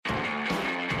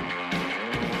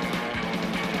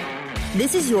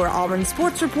This is your Auburn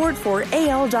Sports Report for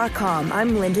AL.com.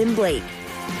 I'm Lyndon Blake.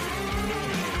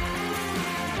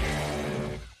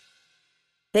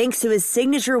 Thanks to his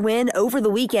signature win over the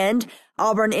weekend,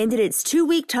 Auburn ended its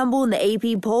 2-week tumble in the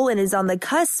AP poll and is on the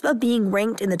cusp of being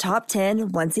ranked in the top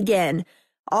 10 once again.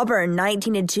 Auburn,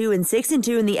 19-2 and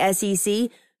 6-2 in the SEC,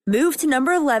 moved to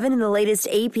number 11 in the latest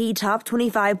AP Top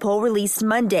 25 poll released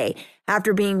Monday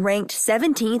after being ranked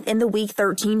 17th in the Week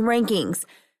 13 rankings.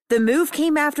 The move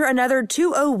came after another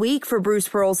 2-0 week for Bruce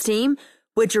Pearl's team,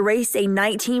 which erased a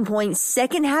 19-point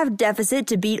second-half deficit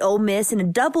to beat Ole Miss in a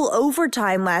double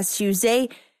overtime last Tuesday,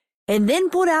 and then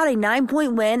pulled out a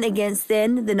 9-point win against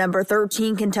then the number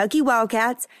 13 Kentucky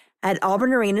Wildcats at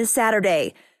Auburn Arena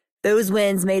Saturday. Those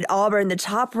wins made Auburn the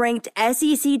top-ranked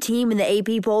SEC team in the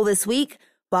AP poll this week,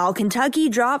 while Kentucky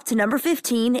dropped to number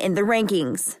 15 in the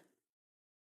rankings.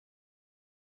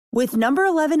 With number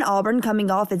 11 Auburn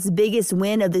coming off its biggest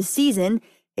win of the season,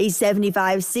 a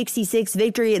 75-66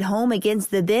 victory at home against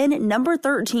the then number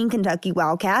 13 Kentucky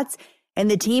Wildcats,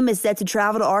 and the team is set to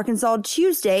travel to Arkansas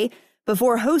Tuesday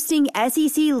before hosting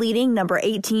SEC-leading number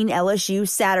 18 LSU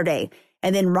Saturday,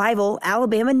 and then rival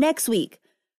Alabama next week.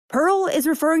 Pearl is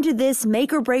referring to this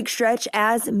make-or-break stretch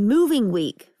as moving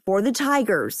week for the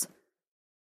Tigers.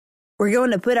 We're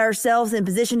going to put ourselves in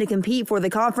position to compete for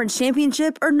the conference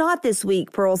championship or not this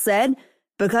week, Pearl said.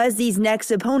 Because these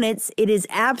next opponents, it is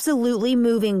absolutely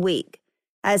moving week.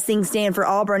 As things stand for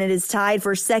Auburn, it is tied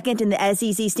for second in the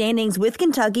SEC standings with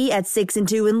Kentucky at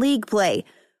 6-2 in league play,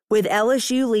 with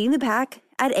LSU leading the pack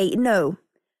at 8-0.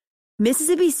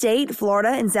 Mississippi State, Florida,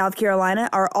 and South Carolina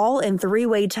are all in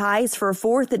three-way ties for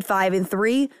fourth at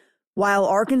 5-3, while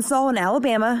Arkansas and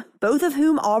Alabama, both of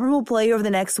whom Auburn will play over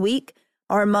the next week,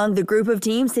 are among the group of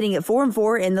teams sitting at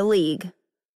 4-4 in the league.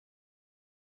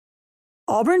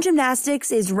 Auburn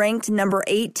Gymnastics is ranked number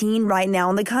 18 right now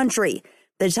in the country.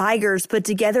 The Tigers put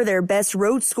together their best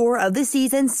road score of the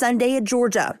season Sunday at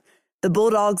Georgia. The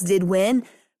Bulldogs did win,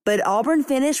 but Auburn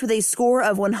finished with a score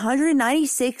of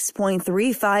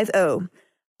 196.350.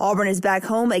 Auburn is back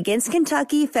home against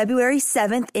Kentucky February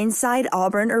 7th inside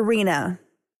Auburn Arena.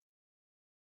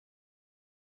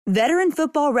 Veteran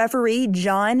football referee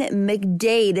John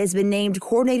McDade has been named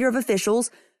coordinator of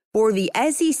officials for the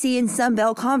SEC and Sun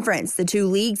Belt Conference, the two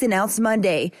leagues announced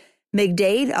Monday.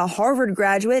 McDade, a Harvard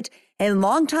graduate and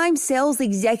longtime sales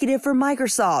executive for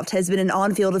Microsoft, has been an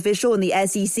on-field official in the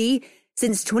SEC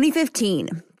since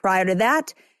 2015. Prior to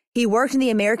that, he worked in the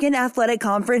American Athletic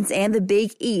Conference and the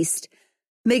Big East.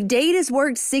 McDade has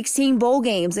worked 16 bowl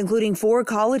games, including 4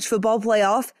 college football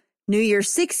playoff, New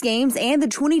Year's 6 games, and the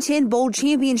 2010 Bowl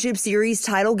Championship Series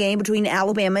title game between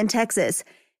Alabama and Texas.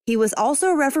 He was also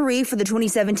a referee for the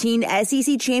 2017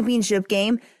 SEC Championship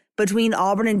game between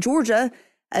Auburn and Georgia,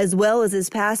 as well as this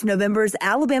past November's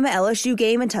Alabama-LSU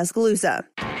game in Tuscaloosa.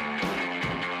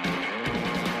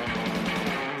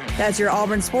 That's your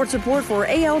Auburn Sports Report for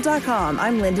AL.com.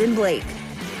 I'm Lyndon Blake.